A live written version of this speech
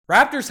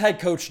Raptors head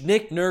coach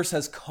Nick Nurse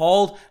has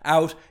called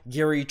out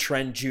Gary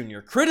Trent Jr.,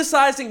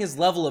 criticizing his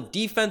level of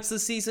defense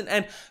this season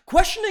and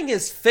questioning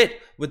his fit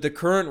with the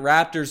current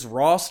Raptors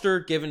roster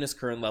given his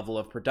current level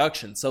of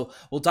production. So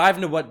we'll dive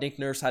into what Nick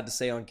Nurse had to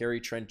say on Gary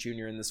Trent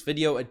Jr. in this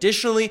video.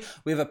 Additionally,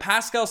 we have a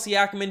Pascal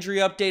Siakam injury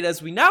update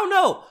as we now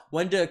know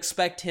when to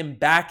expect him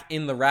back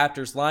in the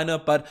Raptors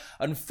lineup. But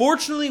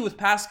unfortunately, with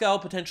Pascal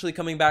potentially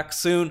coming back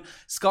soon,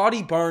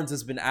 Scottie Barnes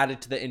has been added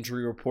to the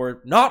injury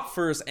report, not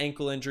for his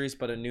ankle injuries,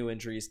 but a new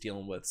injury he's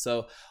dealing with.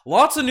 So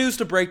lots of news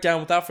to break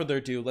down. Without further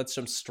ado, let's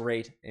jump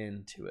straight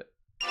into it.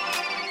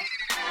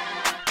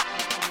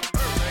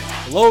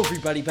 Hello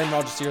everybody, Ben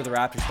Rogers here, the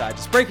Raptors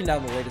Digest, breaking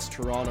down the latest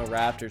Toronto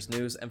Raptors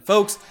news. And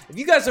folks, if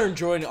you guys are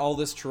enjoying all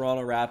this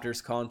Toronto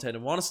Raptors content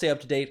and want to stay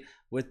up to date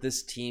with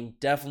this team,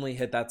 definitely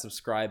hit that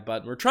subscribe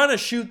button. We're trying to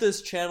shoot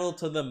this channel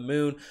to the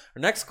moon.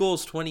 Our next goal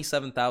is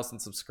 27,000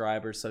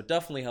 subscribers, so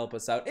definitely help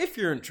us out if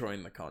you're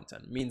enjoying the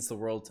content. It means the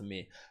world to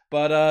me.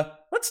 But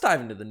let's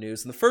dive into the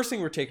news. And the first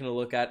thing we're taking a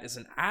look at is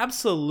an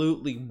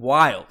absolutely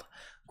wild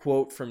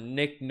quote from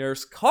Nick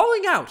Nurse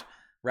calling out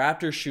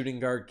Raptors shooting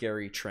guard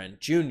Gary Trent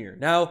Jr.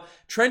 Now,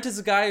 Trent is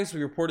a guy, as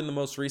we reported in the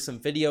most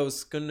recent video,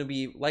 is going to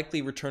be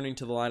likely returning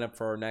to the lineup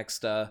for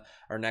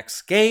our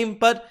next game,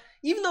 but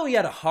even though he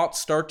had a hot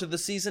start to the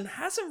season,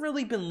 hasn't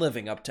really been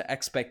living up to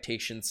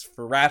expectations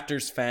for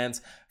Raptors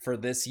fans for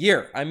this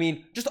year. I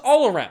mean, just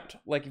all around.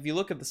 Like, if you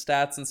look at the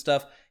stats and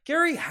stuff,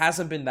 Gary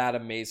hasn't been that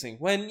amazing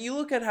when you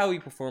look at how he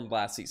performed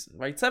last season,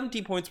 right?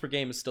 17 points per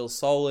game is still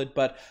solid,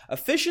 but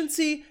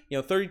efficiency,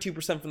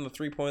 32% from the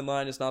three-point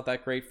line is not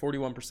that great,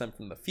 41%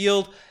 from the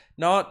field,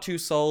 not too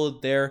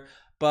solid there.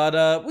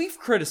 But we've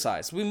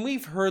criticized,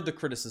 we've heard the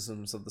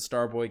criticisms of the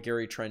star boy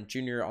Gary Trent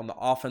Jr. on the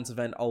offensive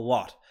end a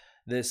lot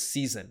this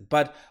season.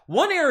 But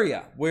one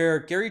area where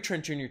Gary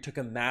Trent Jr. took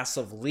a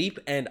massive leap,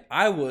 and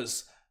I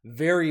was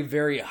very,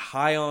 very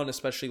high on,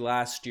 especially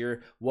last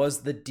year,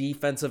 was the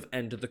defensive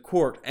end of the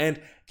court.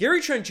 And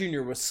Gary Trent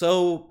Jr. was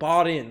so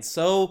bought in,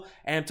 so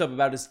amped up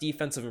about his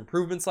defensive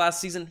improvements last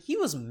season. He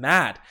was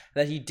mad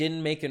that he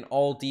didn't make an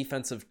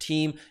all-defensive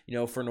team,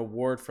 for an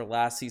award for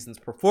last season's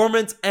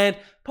performance, and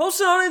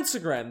posted on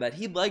Instagram that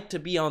he'd like to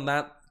be on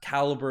that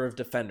caliber of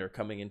defender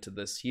coming into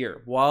this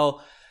year.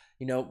 While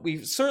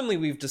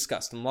we've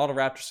discussed, and a lot of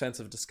Raptors fans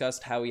have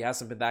discussed how he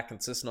hasn't been that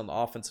consistent on the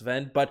offensive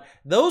end, but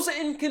those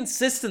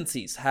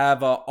inconsistencies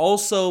have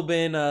also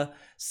been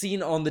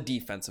seen on the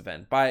defensive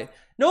end. By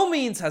no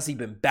means has he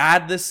been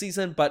bad this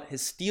season, but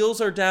his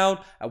steals are down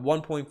at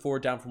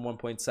 1.4, down from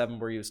 1.7,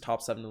 where he was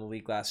top 7 in the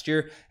league last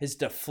year. His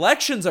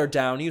deflections are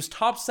down. He was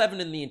top 7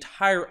 in the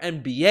entire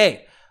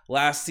NBA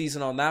last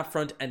season on that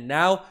front, and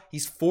now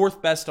he's 4th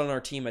best on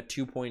our team at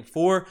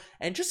 2.4,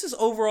 and just his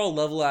overall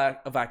level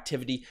of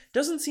activity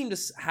doesn't seem to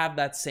have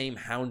that same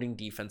hounding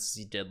defense as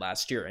he did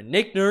last year. And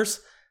Nick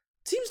Nurse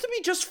seems to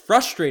be just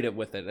frustrated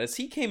with it, as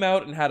he came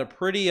out and had a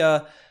pretty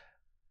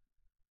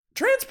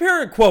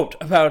transparent quote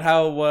about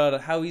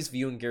how he's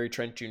viewing Gary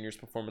Trent Jr.'s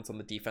performance on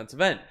the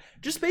defensive end.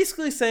 Just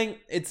basically saying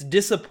it's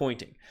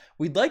disappointing.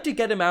 We'd like to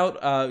get him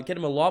out, get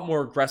him a lot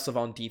more aggressive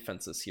on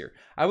defense this year.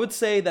 I would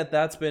say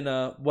that's been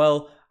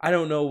I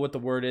don't know what the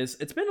word is.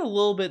 It's been a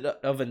little bit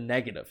of a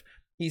negative.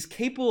 He's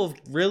capable of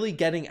really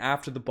getting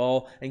after the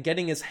ball and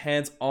getting his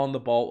hands on the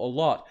ball a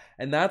lot.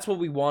 And that's what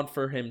we want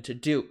for him to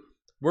do.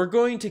 We're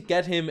going to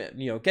get him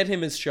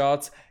his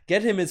shots,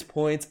 get him his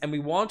points, and we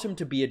want him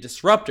to be a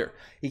disruptor.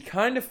 He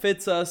kind of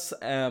fits us.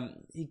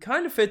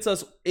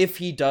 If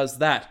he does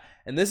that.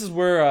 And this is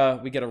where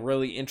we get a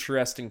really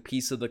interesting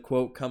piece of the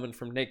quote coming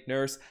from Nick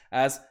Nurse,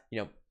 as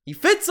he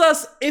fits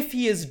us if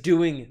he is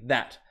doing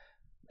that,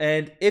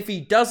 and if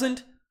he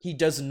doesn't, he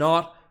does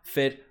not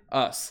fit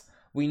us.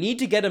 We need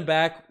to get him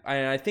back,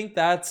 and I think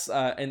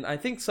I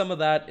think some of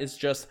that is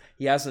just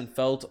he hasn't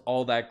felt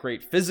all that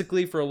great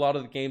physically for a lot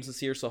of the games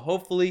this year, so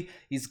hopefully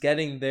he's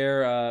getting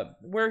there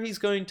where he's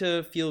going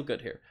to feel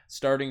good here,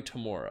 starting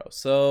tomorrow.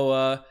 So,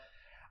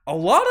 a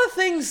lot of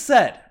things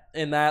said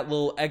in that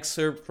little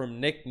excerpt from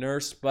Nick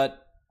Nurse,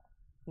 but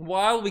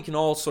while we can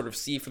all sort of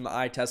see from the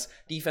eye test,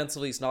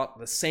 defensively he's not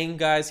the same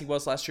guy as he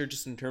was last year,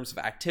 just in terms of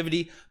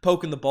activity,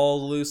 poking the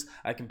ball loose.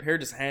 I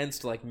compared his hands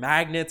to like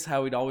magnets,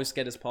 how he'd always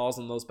get his paws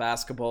on those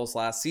basketballs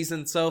last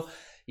season. So,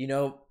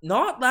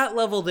 not that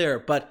level there,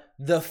 but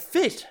the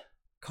fit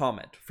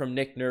comment from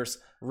Nick Nurse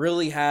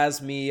really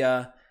has me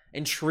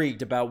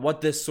intrigued about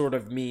what this sort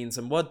of means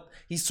and what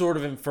he's sort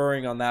of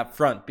inferring on that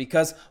front,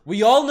 because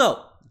we all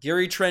know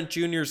Gary Trent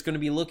Jr. is going to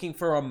be looking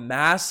for a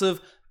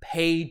massive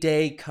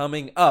payday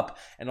coming up,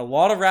 and a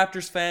lot of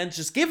Raptors fans,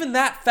 just given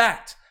that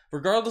fact,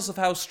 regardless of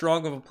how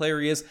strong of a player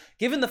he is,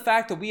 given the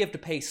fact that we have to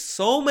pay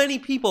so many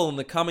people in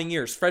the coming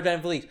years, Fred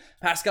VanVleet,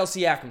 Pascal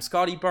Siakam,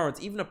 Scottie Barnes,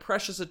 even a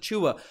Precious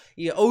Achiuwa,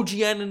 OG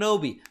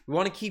Anunoby, we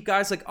want to keep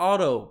guys like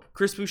Otto,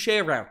 Chris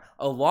Boucher around.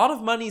 A lot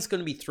of money is going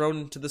to be thrown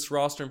into this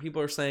roster, and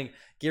people are saying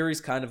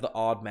Gary's kind of the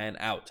odd man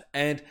out.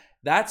 And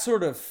that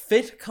sort of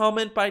fit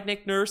comment by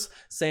Nick Nurse,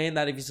 saying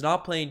that if he's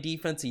not playing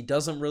defense, he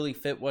doesn't really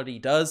fit what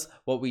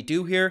we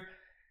do here,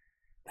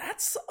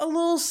 that's a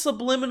little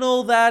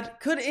subliminal that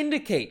could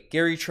indicate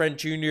Gary Trent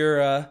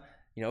Jr.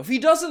 if he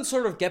doesn't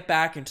sort of get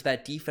back into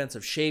that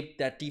defensive shape,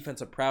 that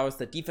defensive prowess,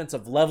 that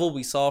defensive level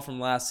we saw from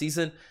last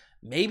season,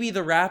 maybe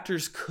the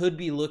Raptors could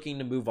be looking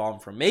to move on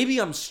from. Maybe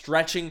I'm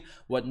stretching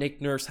what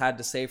Nick Nurse had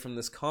to say from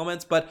this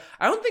comments, but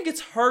I don't think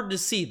it's hard to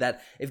see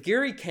that if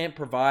Gary can't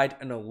provide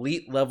an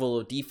elite level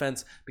of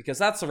defense, because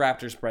that's the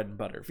Raptors' bread and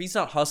butter, if he's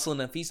not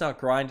hustling, if he's not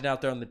grinding out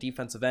there on the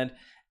defensive end,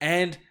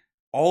 and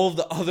all of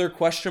the other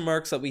question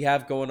marks that we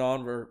have going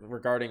on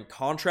regarding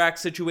contract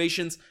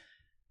situations,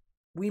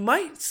 we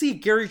might see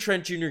Gary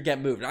Trent Jr.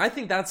 get moved. And I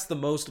think that's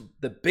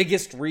the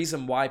biggest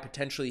reason why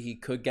potentially he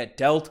could get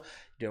dealt,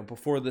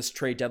 before this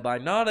trade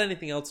deadline. Not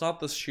anything else,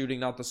 not the shooting,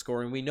 not the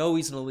scoring. We know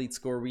he's an elite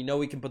scorer. We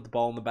know he can put the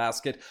ball in the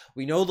basket.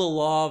 We know the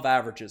law of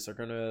averages are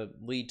going to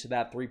lead to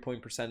that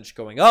 3-point percentage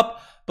going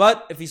up.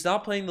 But if he's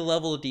not playing the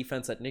level of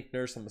defense that Nick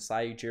Nurse and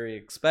Masai Ujiri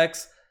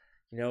expects,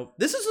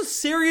 this is a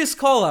serious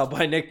call out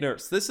by Nick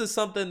Nurse. This is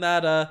something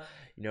that,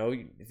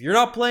 if you're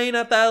not playing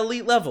at that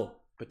elite level,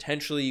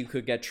 potentially you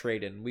could get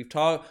traded.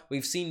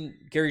 We've seen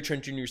Gary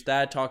Trent Jr.'s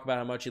dad talk about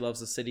how much he loves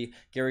the city.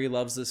 Gary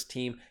loves this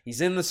team.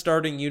 He's in the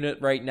starting unit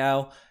right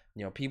now.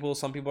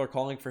 Some people are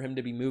calling for him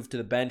to be moved to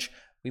the bench.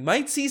 We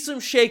might see some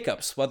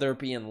shakeups, whether it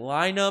be in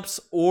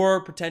lineups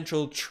or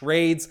potential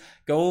trades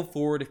going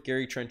forward if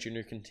Gary Trent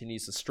Jr.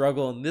 continues to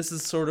struggle. And this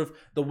is sort of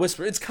the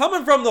whisper. It's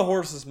coming from the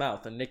horse's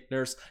mouth, and Nick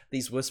Nurse,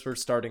 these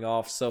whispers starting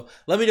off. So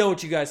let me know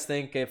what you guys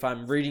think, if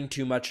I'm reading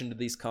too much into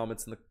these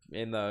comments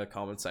in the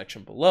comment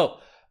section below.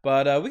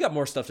 But we got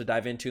more stuff to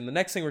dive into. And the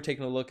next thing we're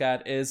taking a look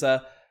at is I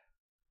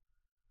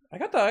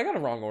got a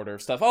wrong order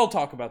of stuff. I'll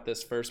talk about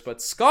this first.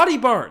 But Scottie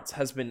Barnes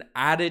has been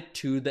added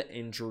to the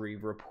injury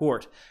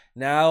report.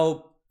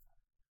 Now,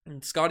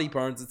 Scottie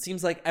Barnes, it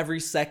seems like every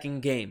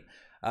second game,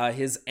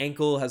 his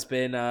ankle has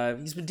been,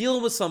 he's been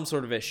dealing with some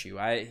sort of issue.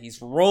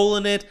 He's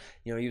rolling it.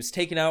 He was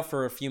taken out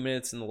for a few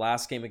minutes in the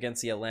last game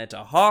against the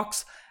Atlanta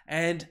Hawks.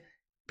 And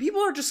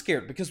people are just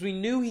scared because we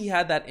knew he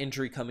had that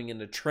injury coming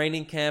into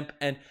training camp,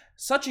 and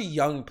such a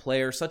young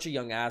player, such a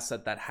young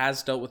asset that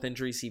has dealt with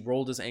injuries. He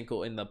rolled his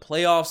ankle in the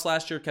playoffs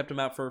last year, kept him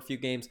out for a few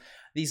games.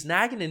 These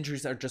nagging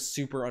injuries are just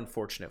super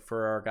unfortunate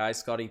for our guy,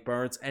 Scottie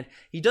Barnes, and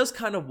he does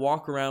kind of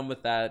walk around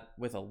with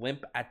a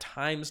limp at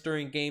times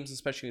during games,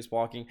 especially when he's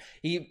walking.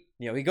 He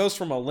goes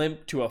from a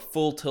limp to a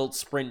full tilt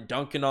sprint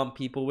dunking on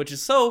people, which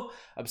is so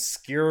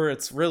obscure.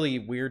 It's really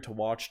weird to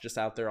watch just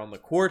out there on the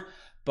court.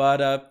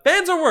 But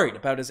fans are worried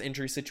about his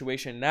injury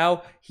situation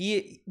now.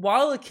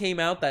 While it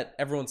came out that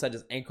everyone said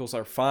his ankles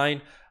are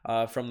fine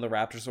from the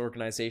Raptors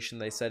organization,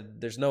 they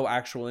said there's no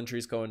actual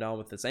injuries going on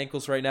with his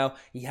ankles right now.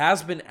 He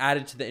has been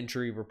added to the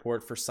injury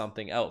report for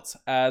something else,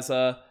 as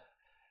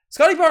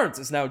Scottie Barnes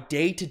is now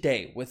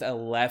day-to-day with a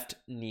left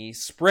knee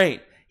sprain.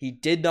 He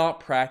did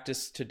not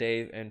practice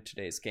today in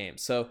today's game.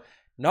 So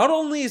not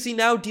only is he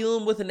now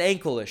dealing with an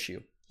ankle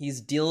issue, he's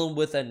dealing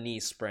with a knee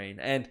sprain.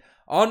 And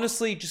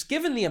honestly, just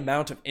given the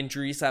amount of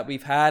injuries that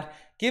we've had,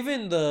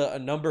 given the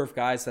number of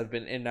guys that have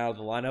been in and out of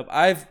the lineup,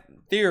 I've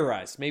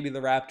theorized maybe the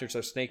Raptors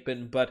are snake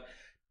bitten, but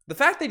the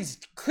fact that he's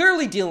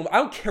clearly dealing, I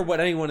don't care what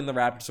anyone in the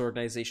Raptors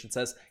organization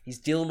says, he's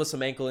dealing with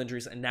some ankle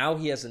injuries, and now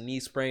he has a knee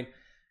sprain.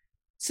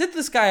 Sit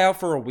this guy out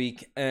for a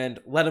week and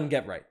let him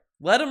get right.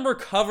 Let him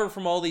recover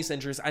from all these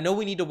injuries. I know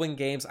we need to win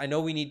games. I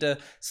know we need to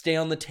stay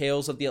on the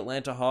tails of the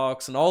Atlanta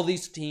Hawks and all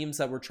these teams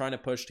that we're trying to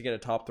push to get a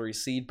top 3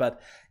 seed. But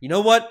you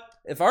know what?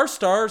 If our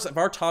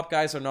top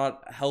guys are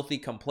not healthy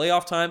come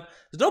playoff time,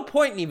 there's no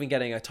point in even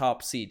getting a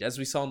top seed, as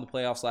we saw in the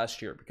playoffs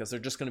last year, because they're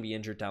just going to be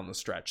injured down the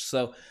stretch.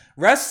 So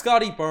rest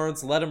Scottie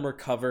Barnes, let him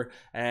recover,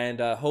 and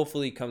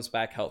hopefully he comes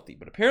back healthy.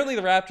 But apparently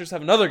the Raptors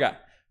have another guy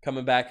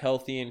coming back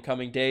healthy in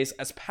coming days,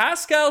 as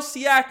Pascal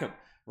Siakam.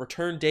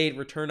 Return date,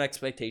 return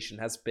expectation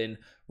has been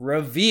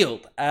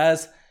revealed,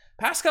 as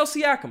Pascal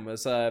Siakam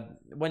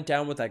went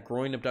down with that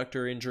groin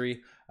abductor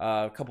injury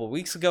a couple of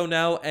weeks ago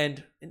now,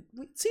 and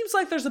it seems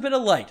like there's a bit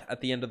of light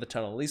at the end of the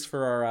tunnel, at least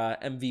for our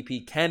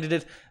MVP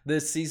candidate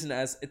this season,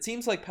 as it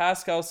seems like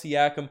Pascal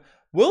Siakam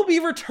will be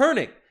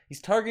returning.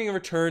 He's targeting a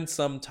return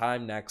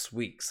sometime next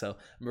week. So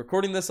I'm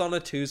recording this on a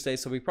Tuesday,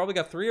 so we probably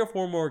got 3 or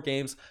 4 more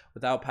games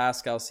without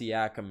Pascal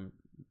Siakam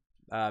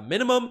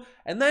minimum,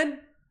 and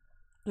then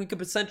we could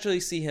potentially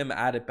see him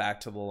added back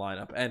to the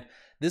lineup. And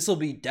this will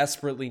be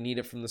desperately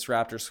needed from this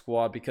Raptors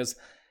squad, because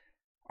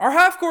our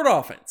half-court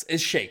offense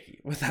is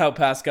shaky without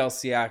Pascal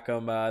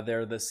Siakam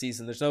there this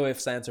season. There's no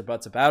ifs, ands, or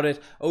buts about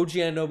it. OG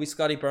Anunoby,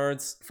 Scottie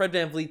Barnes, Fred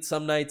VanVleet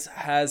some nights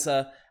have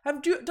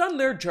done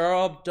their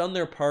job, done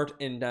their part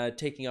in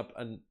taking up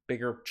a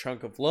bigger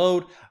chunk of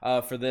load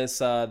for this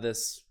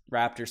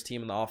Raptors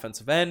team in the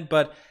offensive end.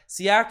 But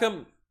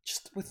Siakam,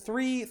 just with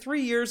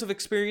three years of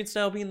experience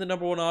now being the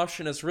number 1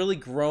 option, has really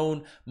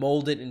grown,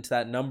 molded into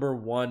that number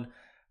 1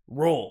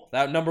 role,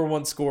 that number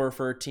 1 scorer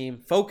for a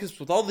team, focused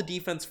with all the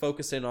defense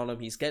focused in on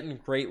him. He's getting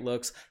great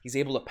looks. He's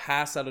able to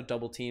pass out of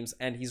double teams,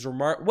 and he's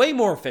way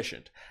more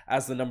efficient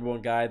as the number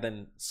 1 guy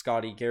than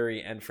Scottie,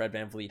 Gary, and Fred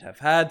VanVleet have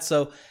had.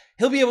 So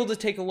he'll be able to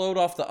take a load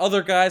off the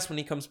other guys when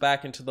he comes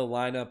back into the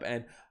lineup,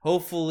 and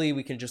hopefully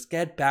we can just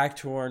get back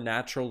to our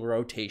natural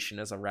rotation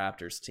as a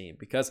Raptors team,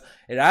 because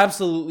it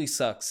absolutely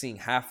sucks seeing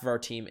half of our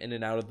team in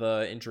and out of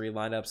the injury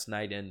lineups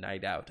night in,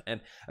 night out.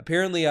 And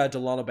apparently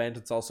Delano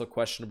Banton's also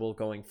questionable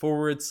going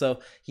forward, so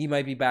he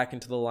might be back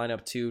into the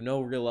lineup too.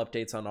 No real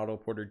updates on Otto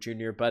Porter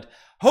Jr., but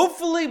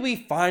hopefully we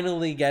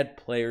finally get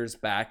players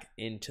back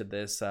into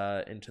this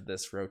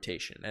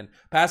rotation. And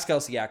Pascal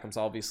Siakam's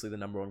obviously the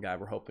number one guy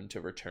we're hoping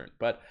to return.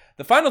 But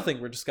the final thing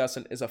we're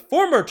discussing is a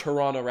former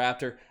Toronto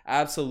Raptor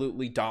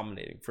absolutely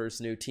dominating for his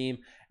new team.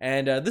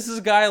 And this is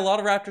a guy a lot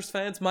of Raptors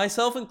fans,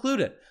 myself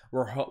included,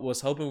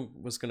 was hoping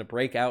was going to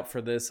break out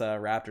for this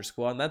Raptor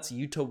squad. And that's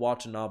Yuta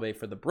Watanabe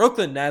for the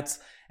Brooklyn Nets.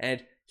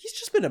 And he's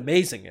just been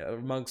amazing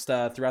amongst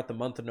throughout the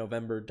month of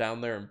November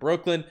down there in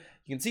Brooklyn.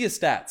 You can see his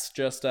stats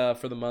just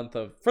for the month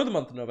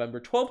of November: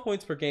 12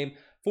 points per game,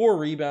 4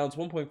 rebounds,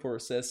 1.4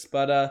 assists.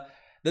 But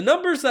the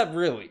numbers that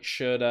really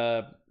should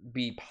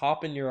be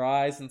popping your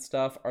eyes and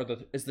stuff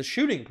is the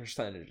shooting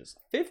percentages.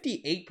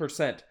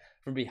 58%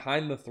 from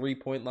behind the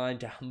 3-point line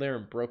down there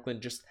in Brooklyn.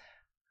 Just,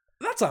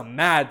 that's a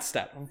mad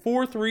stat.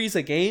 4 threes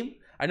a game.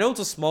 I know it's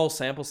a small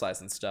sample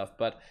size and stuff,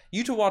 but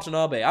Yuta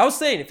Watanabe, I was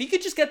saying, if he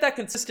could just get that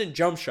consistent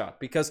jump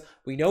shot, because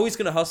we know he's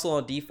going to hustle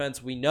on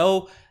defense. We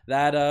know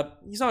that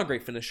he's not a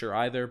great finisher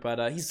either,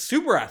 but he's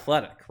super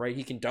athletic, right?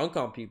 He can dunk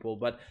on people,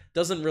 but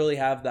doesn't really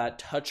have that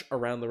touch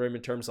around the rim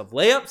in terms of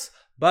layups.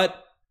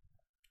 But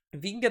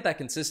if he can get that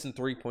consistent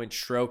 3-point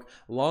stroke,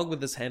 along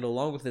with his handle,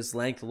 along with his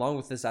length, along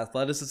with his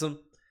athleticism,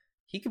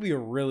 he could be a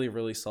really,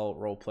 really solid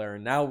role player.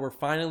 And now we're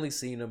finally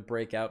seeing him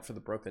break out for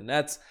the Brooklyn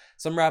Nets.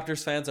 Some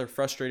Raptors fans are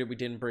frustrated we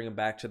didn't bring him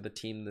back to the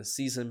team this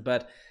season,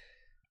 but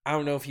I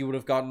don't know if he would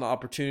have gotten the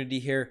opportunity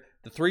here.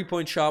 The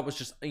 3-point shot was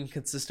just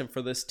inconsistent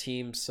for this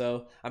team,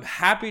 so I'm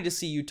happy to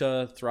see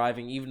Yuta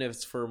thriving, even if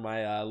it's for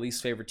my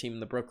least favorite team in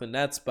the Brooklyn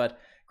Nets, but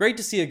great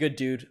to see a good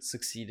dude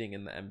succeeding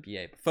in the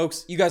NBA. But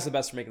folks, you guys are the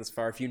best for making this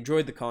far. If you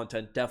enjoyed the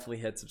content, definitely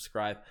hit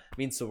subscribe. It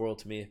means the world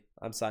to me.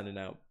 I'm signing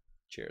out.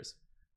 Cheers.